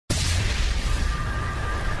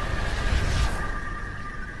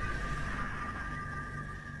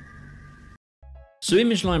So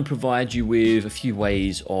ImageLine provides you with a few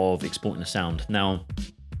ways of exporting a sound. Now,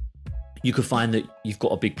 you could find that you've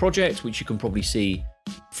got a big project, which you can probably see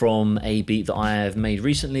from a beat that I have made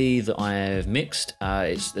recently that I have mixed.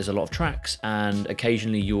 There's a lot of tracks, and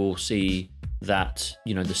occasionally you'll see that,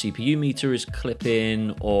 you know, the CPU meter is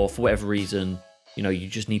clipping, or for whatever reason, you know, you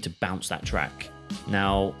just need to bounce that track.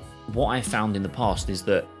 Now, what I found in the past is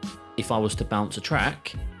that if I was to bounce a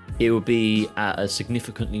track, it would be at a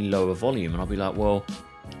significantly lower volume, and I'll be like, well,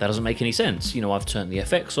 that doesn't make any sense. You know, I've turned the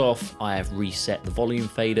FX off, I have reset the volume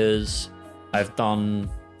faders, I've done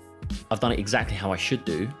it exactly how I should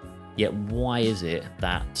do, yet why is it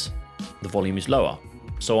that the volume is lower?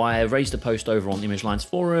 So I raised a post over on ImageLine's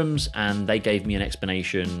forums, and they gave me an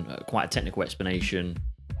explanation, quite a technical explanation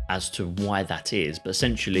as to why that is. But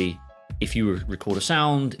essentially, if you record a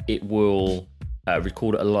sound, it will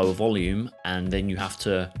record at a lower volume, and then you have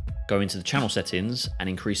to go into the channel settings and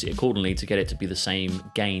increase it accordingly to get it to be the same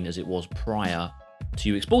gain as it was prior to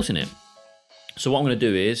you exporting it. So what I'm going to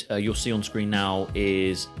do is, you'll see on screen now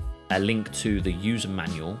is a link to the user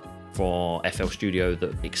manual for FL Studio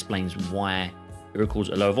that explains why it records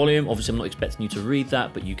at a lower volume. Obviously, I'm not expecting you to read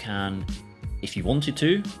that, but you can if you wanted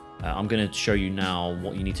to. I'm going to show you now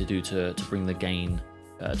what you need to do to bring the gain,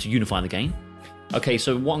 to unify the gain. Okay,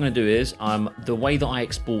 so what I'm going to do is, the way that I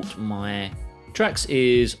export my tracks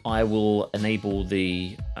is I will enable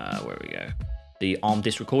the, the ARM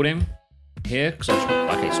disc recording here. Okay,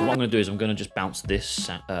 so what I'm going to do is I'm going to just bounce this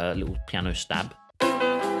little piano stab.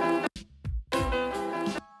 Oh,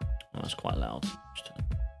 that's quite loud.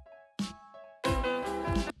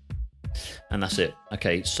 And that's it.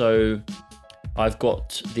 Okay, so I've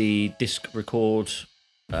got the disc record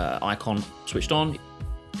icon switched on.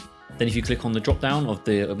 Then if you click on the drop down of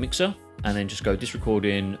the mixer and then just go disc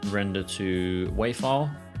recording, render to WAV file,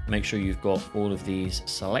 make sure you've got all of these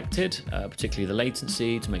selected, particularly the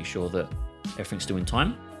latency, to make sure that everything's still in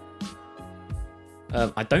time.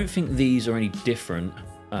 I don't think these are any different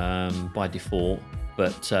by default,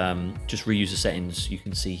 but just reuse the settings you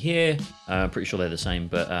can see here. I'm pretty sure they're the same,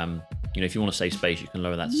 but you know, if you want to save space, you can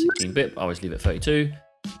lower that to 16-bit. I always leave it at 32.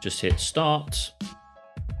 Just hit start.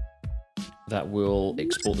 That will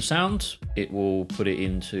export the sound. It will put it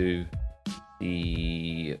into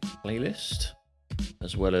the playlist,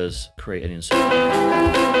 as well as create an insert.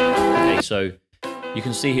 Okay, so you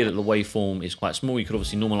can see here that the waveform is quite small. You could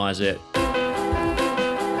obviously normalize it.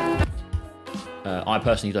 I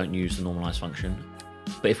personally don't use the normalize function,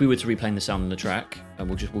 but if we were to replay the sound in the track, and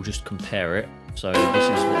we'll just compare it. So this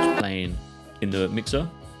is what's playing in the mixer.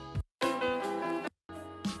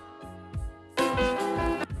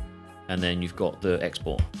 And then you've got the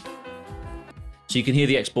export. So you can hear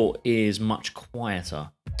the export is much quieter.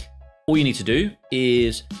 All you need to do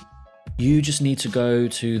is you just need to go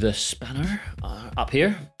to the spanner up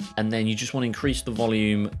here, and then you just want to increase the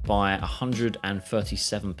volume by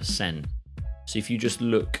 137%. So if you just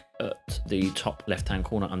look at the top left-hand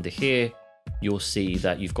corner under here, you'll see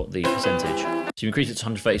that you've got the percentage. So you increase it to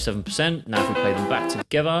 137%. Now if we play them back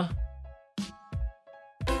together,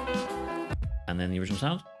 and then the original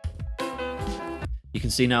sound, you can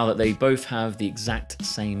see now that they both have the exact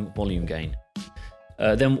same volume gain.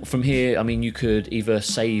 Then from here, I mean, you could either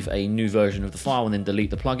save a new version of the file and then delete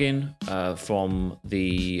the plugin from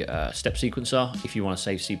the step sequencer. If you want to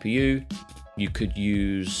save CPU, you could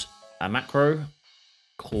use a macro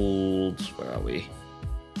called, where are we?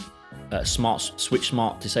 Switch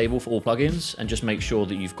Smart Disable for all plugins, and just make sure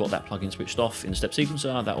that you've got that plugin switched off in the step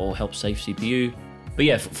sequencer. That will help save CPU. But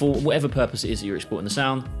yeah, for whatever purpose it is that you're exporting the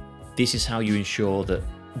sound, this is how you ensure that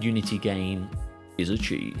unity gain is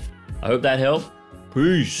achieved. I hope that helped.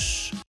 Peace.